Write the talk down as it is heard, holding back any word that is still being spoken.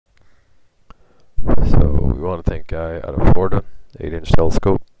we want to thank Guy out of Florida, 8-inch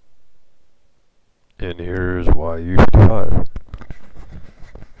telescope. And here's YU55.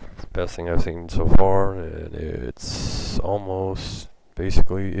 It's the best thing I've seen so far, and it's almost,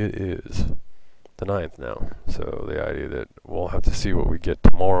 basically it is the 9th now. So the idea that we'll have to see what we get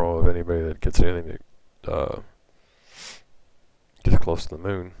tomorrow of anybody that gets anything that gets close to the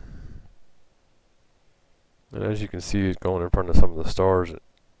moon. And as you can see, it's going in front of some of the stars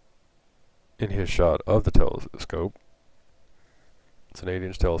in his shot of the telescope. It's an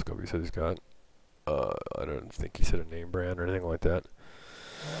 8-inch telescope he said he's got. I don't think he said a name brand or anything like that.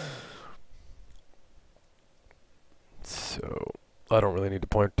 So I don't really need to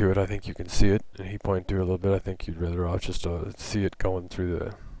point to it. I think you can see it, and he pointed to it a little bit. I think you'd rather off just see it going through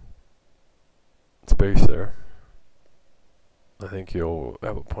the space there. I think you'll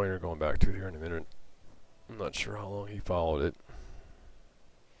have a pointer going back to here in a minute. I'm not sure how long he followed it.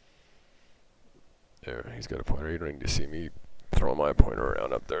 There, he's got a pointer. You don't need to see me throwing my pointer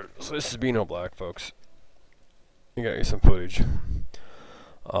around up there. So this is Beano Black, folks. You got you some footage.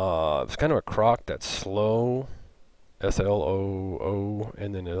 It's kind of a croc that's slow. SLOO,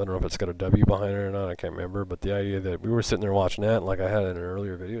 and then I don't know if it's got a W behind it or not, I can't remember, but the idea that we were sitting there watching that, like I had in an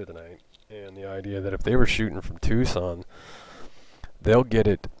earlier video tonight, and the idea that if they were shooting from Tucson, they'll get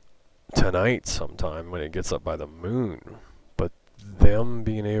it tonight sometime when it gets up by the moon, but them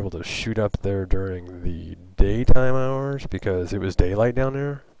being able to shoot up there during the daytime hours, because it was daylight down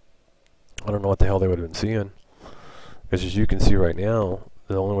there, I don't know what the hell they would have been seeing, because as you can see right now,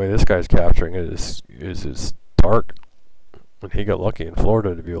 the only way this guy's capturing it is it's dark. And he got lucky in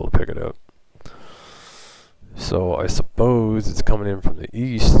Florida to be able to pick it up. So I suppose it's coming in from the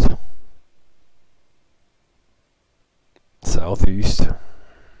east, southeast.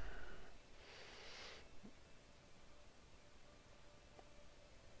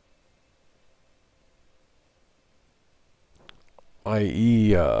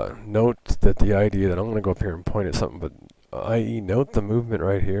 I.e. Note that the idea that I'm going to go up here and point at something, but i.e. note the movement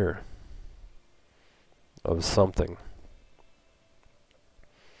right here of something.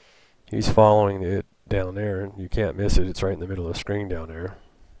 He's following it down there, and you can't miss it. It's right in the middle of the screen down there.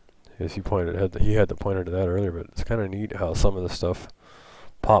 As he pointed, he had the pointer to that earlier, but it's kind of neat how some of the stuff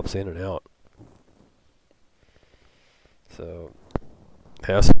pops in and out. So,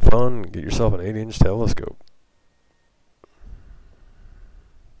 have some fun. Get yourself an 8-inch telescope.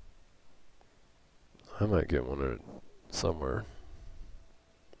 I might get one somewhere.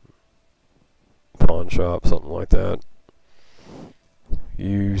 Pawn shop, something like that.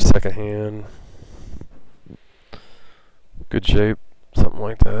 Use secondhand, good shape, something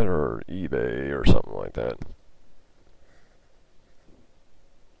like that, or eBay or something like that.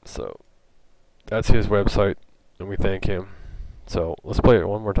 So that's his website, and we thank him. So let's play it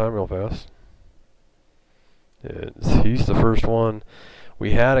one more time real fast. He's the first one.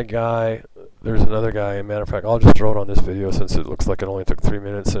 We had a guy, there's another guy, as a matter of fact, I'll just throw it on this video since it looks like it only took 3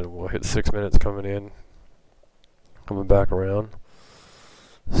 minutes, and we'll hit 6 minutes coming in, coming back around.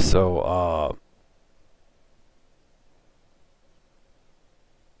 So,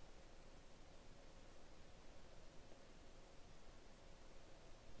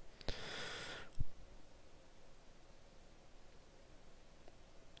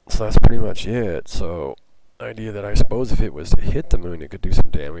 that's pretty much it. So, idea that I suppose if it was to hit the moon, it could do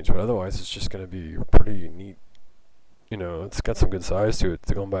some damage, but otherwise it's just going to be pretty neat. You know, it's got some good size to it.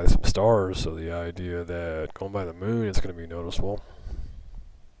 It's going by some stars, so the idea that going by the moon, it's going to be noticeable.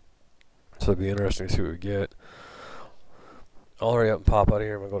 So it'd be interesting to see what we get. I'll hurry up and pop out of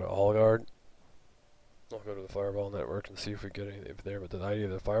here. I'm going to go to All Guard. I'll go to the Fireball Network and see if we get anything there. But the idea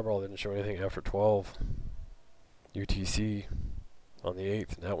that the Fireball didn't show anything after 12 UTC on the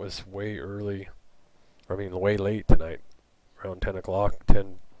 8th, and that was way early. I mean, way late tonight, around 10 o'clock,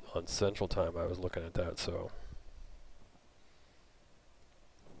 10 on Central Time. I was looking at that, so.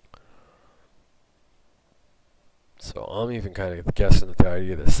 So I'm even kind of guessing at the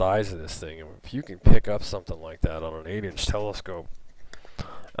idea of the size of this thing. And if you can pick up something like that on an 8-inch telescope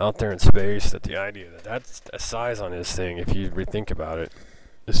out there in space, that the idea that that's a size on this thing, if you rethink about it,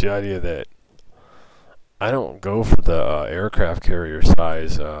 is the idea that I don't go for the aircraft carrier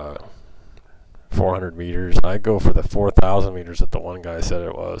size 400 meters. I go for the 4,000 meters that the one guy said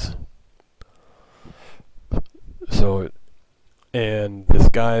it was. So and this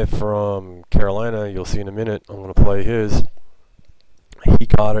guy from Carolina, you'll see in a minute, I'm going to play his. He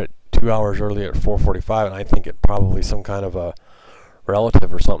caught it 2 hours early at 4:45, and I think it probably some kind of a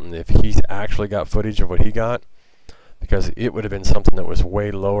relative or something if he's actually got footage of what he got, because it would have been something that was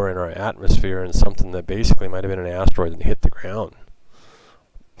way lower in our atmosphere and something that basically might have been an asteroid that hit the ground,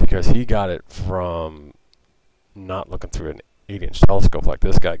 because he got it from not looking through an 8-inch telescope like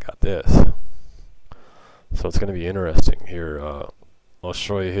this guy got this. So it's going to be interesting here. I'll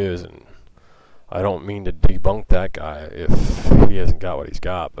show you his, and I don't mean to debunk that guy if he hasn't got what he's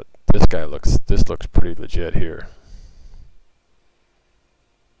got, but this looks pretty legit here.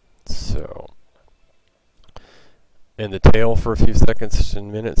 So, and the tail for a few seconds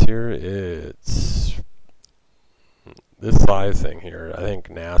and minutes here, it's this size thing here. I think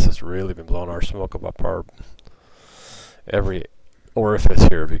NASA's really been blowing our smoke up our every orifice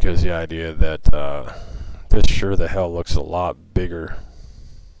here, because the idea that this sure the hell looks a lot bigger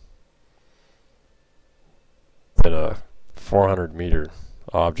than a 400-meter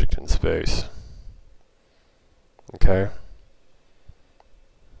object in space. Okay,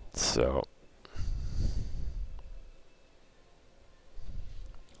 so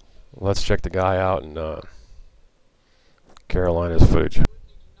let's check the guy out in Carolina's footage.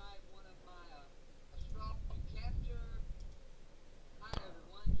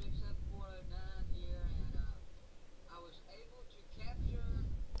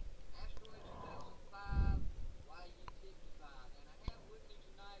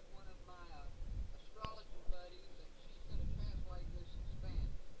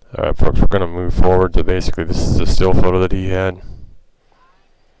 Alright folks, we're going to move forward to basically, this is a still photo that he had.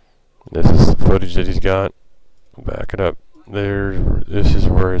 This is the footage that he's got. Back it up. There, this is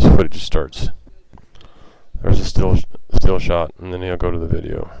where his footage starts. There's a still shot, and then he'll go to the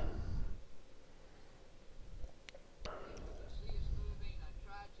video.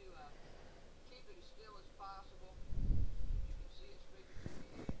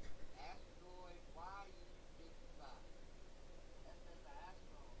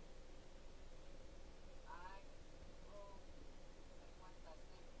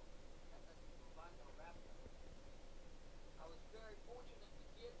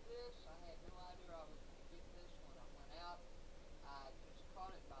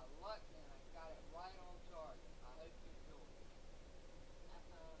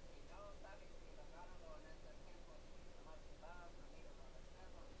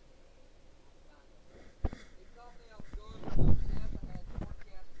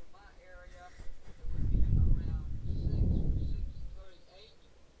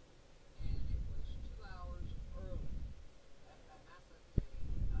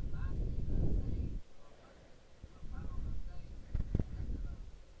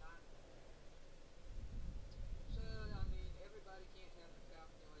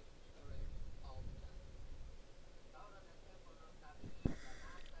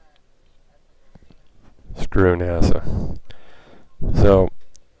 Screw NASA. So,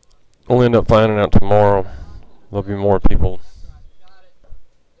 we'll end up finding out tomorrow. There'll be more people.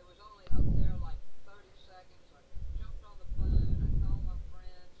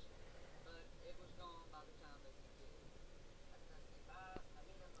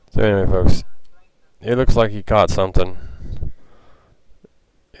 So anyway folks, it looks like he caught something.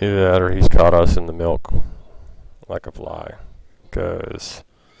 Either that or he's caught us in the milk like a fly, because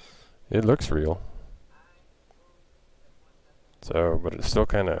it looks real. So, but it's still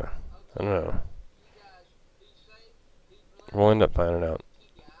kind of, I don't know. We'll end up finding out.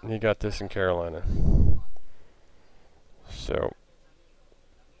 He got this in Carolina. So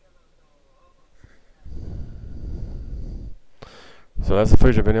that's the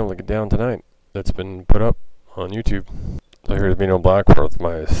footage I've been able to get down tonight. That's been put up on YouTube. So here's Vino Blackford with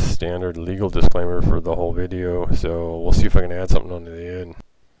my standard legal disclaimer for the whole video. So we'll see if I can add something onto the end.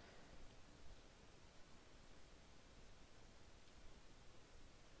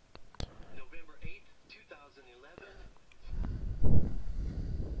 November 8th, 2011.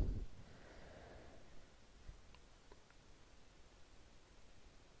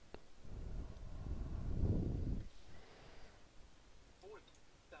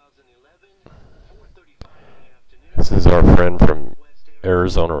 This is our friend from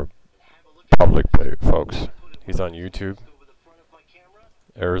Arizona Public, folks. He's on YouTube,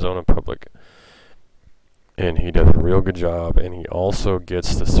 Arizona Public, and he does a real good job, and he also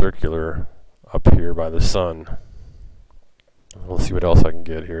gets the circular up here by the sun. We'll see what else I can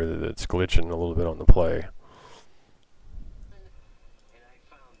get here that's glitching a little bit on the play. And I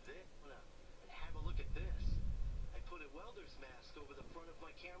found this. Have a look at this. I put a welder's mask over the front of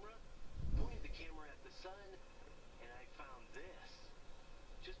my camera, pointed the camera at the sun, and I found this.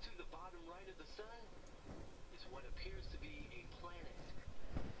 Just to the bottom right of the sun is what appears to be a planet.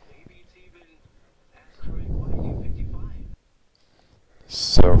 Maybe it's even asteroid YU55.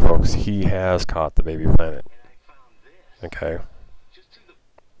 So folks, he has caught the baby planet. Okay.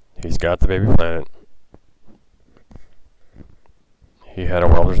 He's got the baby planet. He had a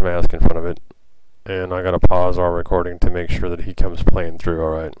welder's mask in front of it, And I gotta pause our recording to make sure that he comes playing through,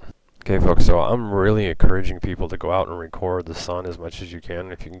 alright? Okay folks, so I'm really encouraging people to go out and record the sun as much as you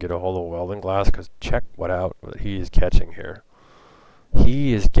can if you can get a hold of welding glass, because check what he is catching here.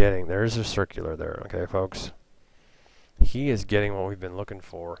 He is getting, there's a circular there, okay folks? He is getting what we've been looking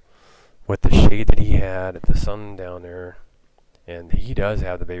for with the shade that he had at the sun down there. And he does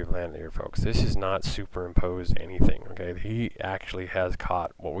have the baby planet here, folks. This is not superimposed anything, okay? He actually has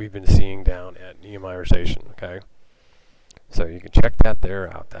caught what we've been seeing down at Nehemiah Station, okay? So you can check that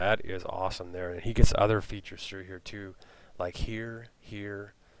there out. That is awesome there. And he gets other features through here too, like here,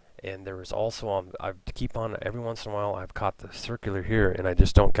 and there was also I keep on every once in a while I've caught the circular here, and I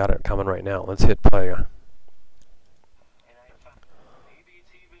just don't got it coming right now. Let's hit play. Maybe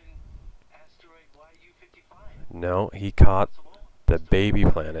it's even asteroid YU55. No, he caught the baby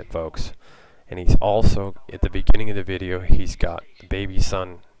planet, folks. And he's also, at the beginning of the video, he's got the baby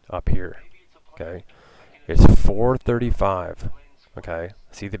sun up here, okay? It's 4:35, okay?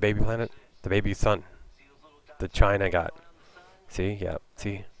 See the baby planet? The baby sun. The China got. See? Yeah,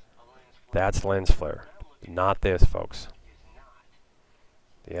 see? That's lens flare. Not this, folks.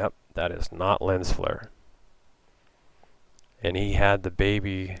 Yep, that is not lens flare. And he had the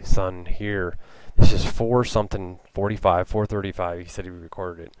baby sun here. This is 4:35, he said he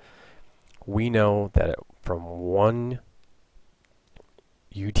recorded it. We know that from 1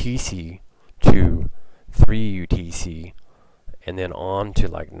 UTC to 3 UTC, and then on to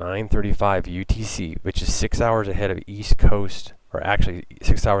like 9:35 UTC, which is 6 hours ahead of East Coast, or actually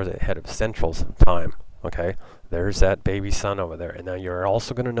 6 hours ahead of Central time. Okay, there's that baby sun over there. And now you're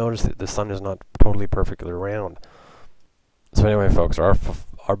also going to notice that the sun is not totally perfectly round. So anyway, folks, our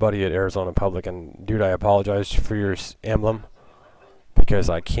buddy at Arizona Public, and dude, I apologize for your emblem, because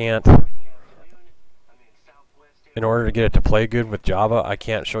I can't, in order to get it to play good with Java, I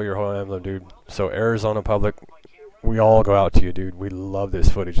can't show your whole emblem, dude. So Arizona Public, we all go out to you, dude. We love this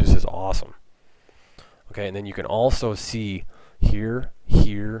footage. This is awesome. Okay, and then you can also see here,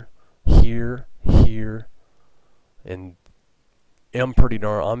 and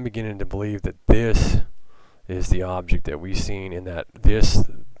I'm beginning to believe that this is the object that we've seen in that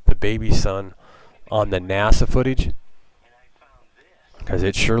the baby sun on the NASA footage, because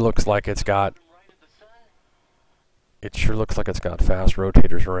it sure looks like it's got fast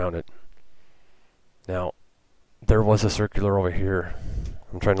rotators around it. Now there was a circular over here.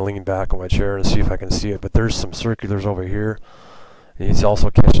 I'm trying to lean back on my chair and see if I can see it, but there's some circulars over here. And he's also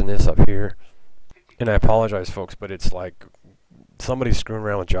catching this up here. And I apologize, folks, but it's like somebody's screwing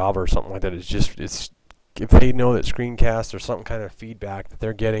around with Java or something like that. It's if they know that screencast or some kind of feedback that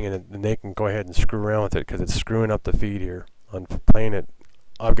they're getting, and they can go ahead and screw around with it, because it's screwing up the feed here on playing it.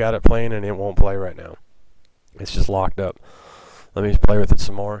 I've got it playing and it won't play right now. It's just locked up. Let me play with it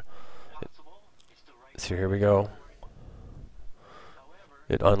some more. So here we go.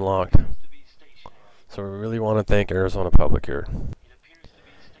 It unlocked. So we really want to thank Arizona Public here.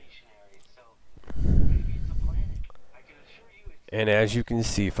 And as you can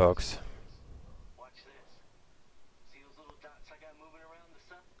see, folks,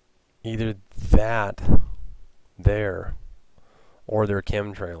 either that there or they're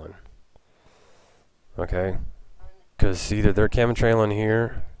chemtrailing. Okay? Because either they're chemtrailing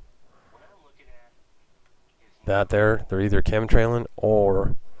here, that there, they're either chemtrailing,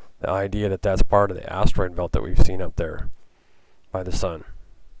 or the idea that that's part of the asteroid belt that we've seen up there by the sun.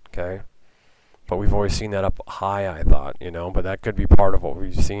 Okay? But we've always seen that up high, I thought, you know, but that could be part of what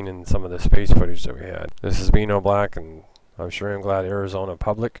we've seen in some of the space footage that we had. This is Bino Black, and I'm sure I'm glad Arizona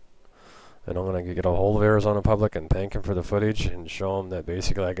Public, and I'm going to get a hold of Arizona Public and thank him for the footage and show him that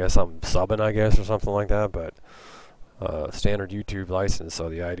basically, I guess I'm subbing, I guess, or something like that, but standard YouTube license. So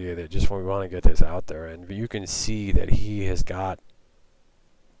the idea that just when we want to get this out there, and you can see that he has got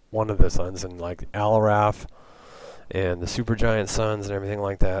one of the suns, and like Alaraf and the supergiant suns and everything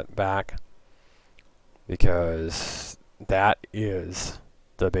like that back, because that is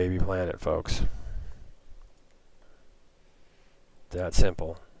the baby planet, folks. That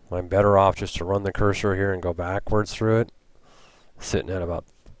simple. I'm better off just to run the cursor here and go backwards through it, sitting at about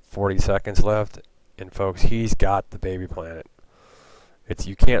 40 seconds left, and folks, he's got the baby planet.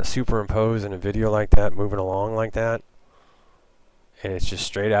 You can't superimpose in a video like that, moving along like that, and it's just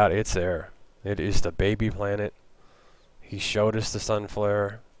straight out, it's there. It is the baby planet. He showed us the sun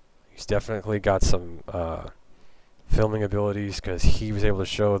flare. He's definitely got some filming abilities, because he was able to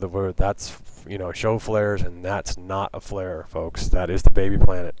show the word that's, you know, show flares, and that's not a flare, folks. That is the baby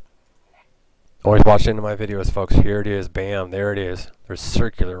planet. Always watch into my videos, folks. Here it is. Bam, there it is. There's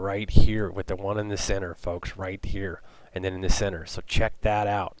circular right here with the one in the center, folks, right here, and then in the center. So check that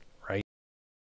out.